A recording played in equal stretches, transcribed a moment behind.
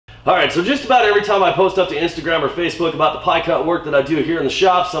Alright, so just about every time I post up to Instagram or Facebook about the pie cut work that I do here in the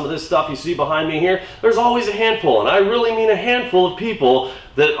shop, some of this stuff you see behind me here, there's always a handful, and I really mean a handful of people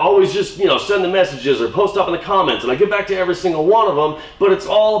that always just, send the messages or post up in the comments, and I get back to every single one of them, but it's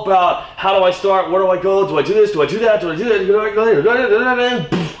all about how do I start, where do I go, do I do this, do I do that, do I do that, do I go there,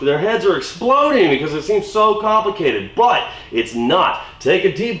 their heads are exploding because it seems so complicated, but it's not. Take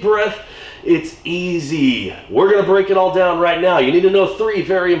a deep breath. It's easy. We're going to break it all down right now. You need to know 3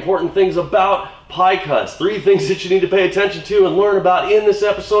 very important things about pie cuts. 3 things that you need to pay attention to and learn about in this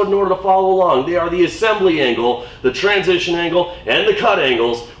episode in order to follow along. They are the assembly angle, the transition angle, and the cut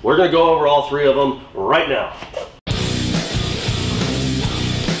angles. We're going to go over all 3 of them right now.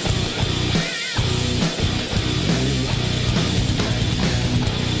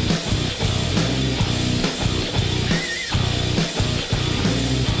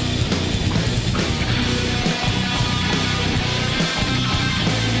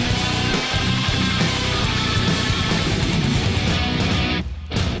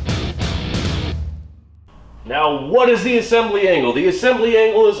 Now, what is the assembly angle? The assembly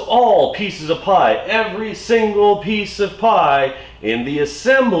angle is all pieces of pie, every single piece of pie in the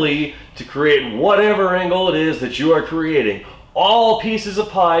assembly to create whatever angle it is that you are creating. All pieces of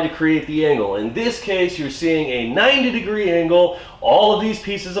pie to create the angle. In this case, you're seeing a 90-degree angle, all of these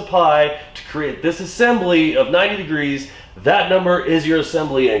pieces of pie to create this assembly of 90 degrees. That number is your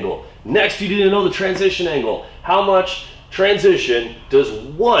assembly angle. Next, you need to know the transition angle. How much transition does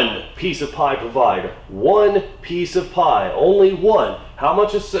one piece of pie provide? One piece of pie, only one. How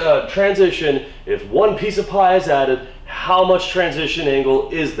much is transition if one piece of pie is added? How much transition angle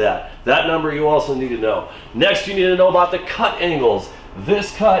is that? That number you also need to know. Next, you need to know about the cut angles.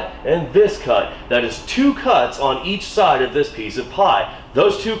 This cut and this cut. That is 2 cuts on each side of this piece of pie.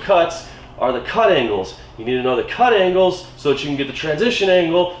 Those 2 cuts are the cut angles. You need to know the cut angles so that you can get the transition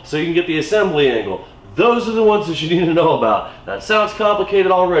angle, so you can get the assembly angle. Those are the ones that you need to know about. That sounds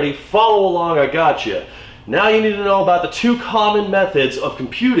complicated already. Follow along, I got you. Now you need to know about the 2 common methods of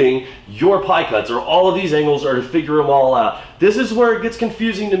computing your pie cuts, or all of these angles, or to figure them all out. This is where it gets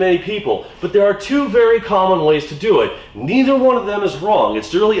confusing to many people, but there are 2 very common ways to do it. Neither one of them is wrong.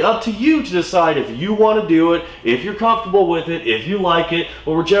 It's really up to you to decide if you want to do it, if you're comfortable with it, if you like it,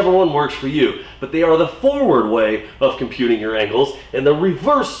 or whichever one works for you. But they are the forward way of computing your angles and the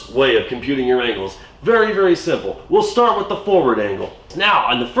reverse way of computing your angles. Very, very simple. We'll start with the forward angle.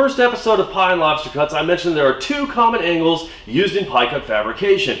 Now, in the first episode of Pie and Lobster Cuts, I mentioned there are 2 common angles used in pie cut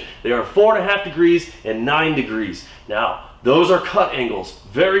fabrication. They are 4.5 degrees and 9 degrees. Now, those are cut angles.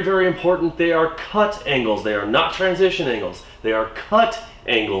 Very, very important. They are cut angles. They are not transition angles. They are cut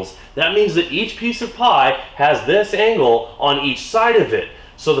angles. That means that each piece of pie has this angle on each side of it.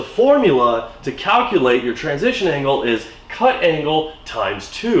 So the formula to calculate your transition angle is cut angle times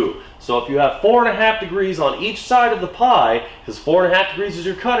 2. So if you have 4.5 degrees on each side of the pie, because 4.5 degrees is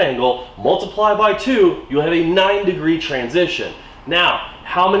your cut angle, multiply by 2, you have a 9-degree transition. Now,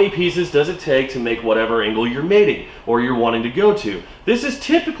 how many pieces does it take to make whatever angle you're mating or you're wanting to go to? This is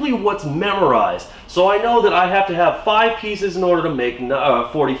typically what's memorized. So I know that I have to have 5 pieces in order to make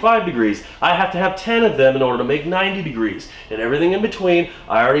 45 degrees. I have to have 10 of them in order to make 90 degrees. And everything in between,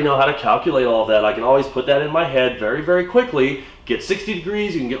 I already know how to calculate all of that. I can always put that in my head very, very quickly. Get 60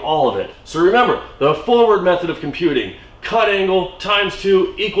 degrees, you can get all of it. So remember, the forward method of computing, cut angle times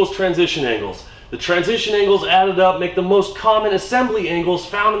 2 equals transition angles. The transition angles added up make the most common assembly angles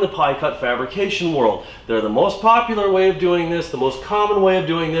found in the pie cut fabrication world. They're the most popular way of doing this, the most common way of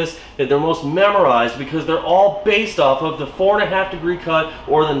doing this, and they're most memorized because they're all based off of the 4.5 degree cut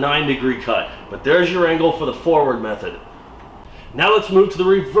or the 9 degree cut. But there's your angle for the forward method. Now let's move to the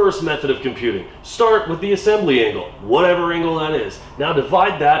reverse method of computing. Start with the assembly angle, whatever angle that is. Now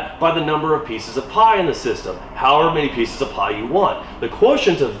divide that by the number of pieces of pie in the system, however many pieces of pie you want. The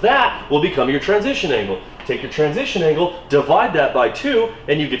quotient of that will become your transition angle. Take your transition angle, divide that by 2,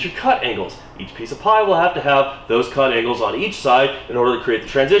 and you get your cut angles. Each piece of pie will have to have those cut angles on each side in order to create the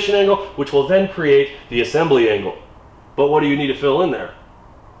transition angle, which will then create the assembly angle. But what do you need to fill in there?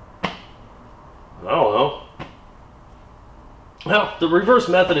 I don't know. Now, the reverse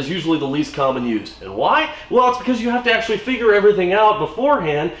method is usually the least common used. And why? Well, it's because you have to actually figure everything out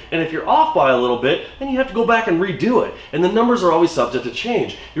beforehand, and if you're off by a little bit, then you have to go back and redo it. And the numbers are always subject to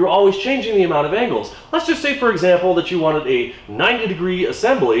change. You're always changing the amount of angles. Let's just say, for example, that you wanted a 90-degree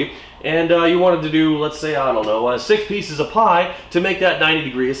assembly, and you wanted to do, let's say, I don't know, 6 pieces of pie to make that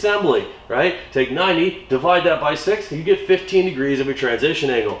 90-degree assembly, right? Take 90, divide that by 6, and you get 15 degrees of your transition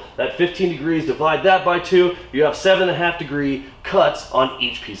angle. That 15 degrees, divide that by 2, you have 7.5-degree cuts on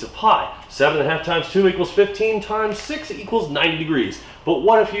each piece of pie. 7.5 times 2 equals 15 times 6 equals 90 degrees. But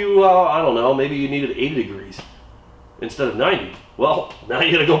what if you, I don't know, maybe you needed 80 degrees instead of 90? Well, now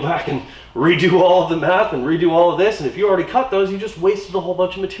you gotta go back and redo all of the math and redo all of this, and if you already cut those, you just wasted a whole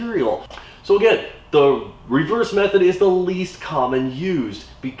bunch of material. So again, the reverse method is the least common used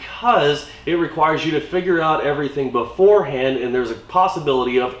because it requires you to figure out everything beforehand, and there's a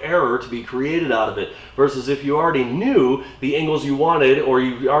possibility of error to be created out of it, versus if you already knew the angles you wanted, or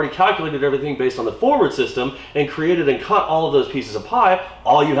you already calculated everything based on the forward system and created and cut all of those pieces of pie,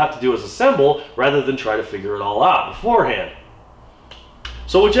 all you have to do is assemble rather than try to figure it all out beforehand.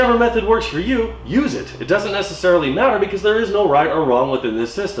 So whichever method works for you, use it. It doesn't necessarily matter because there is no right or wrong within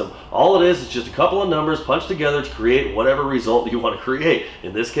this system. All it is just a couple of numbers punched together to create whatever result you want to create.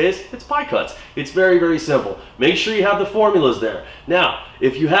 In this case, it's pie cuts. It's very, very simple. Make sure you have the formulas there. Now,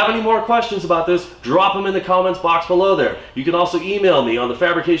 if you have any more questions about this, drop them in the comments box below there. You can also email me on the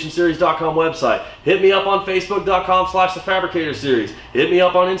fabricationseries.com website. Hit me up on facebook.com/thefabricatorseries. Hit me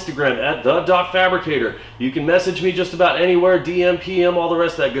up on Instagram at the.fabricator. You can message me just about anywhere, DM, PM, all the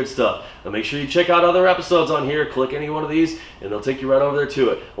rest of that good stuff. Now make sure you check out other episodes on here. Click any one of these and they'll take you right over there to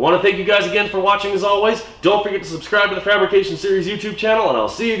it. I want to thank you guys again for watching as always. Don't forget to subscribe to the Fabrication Series YouTube channel, and I'll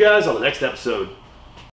see you guys on the next episode.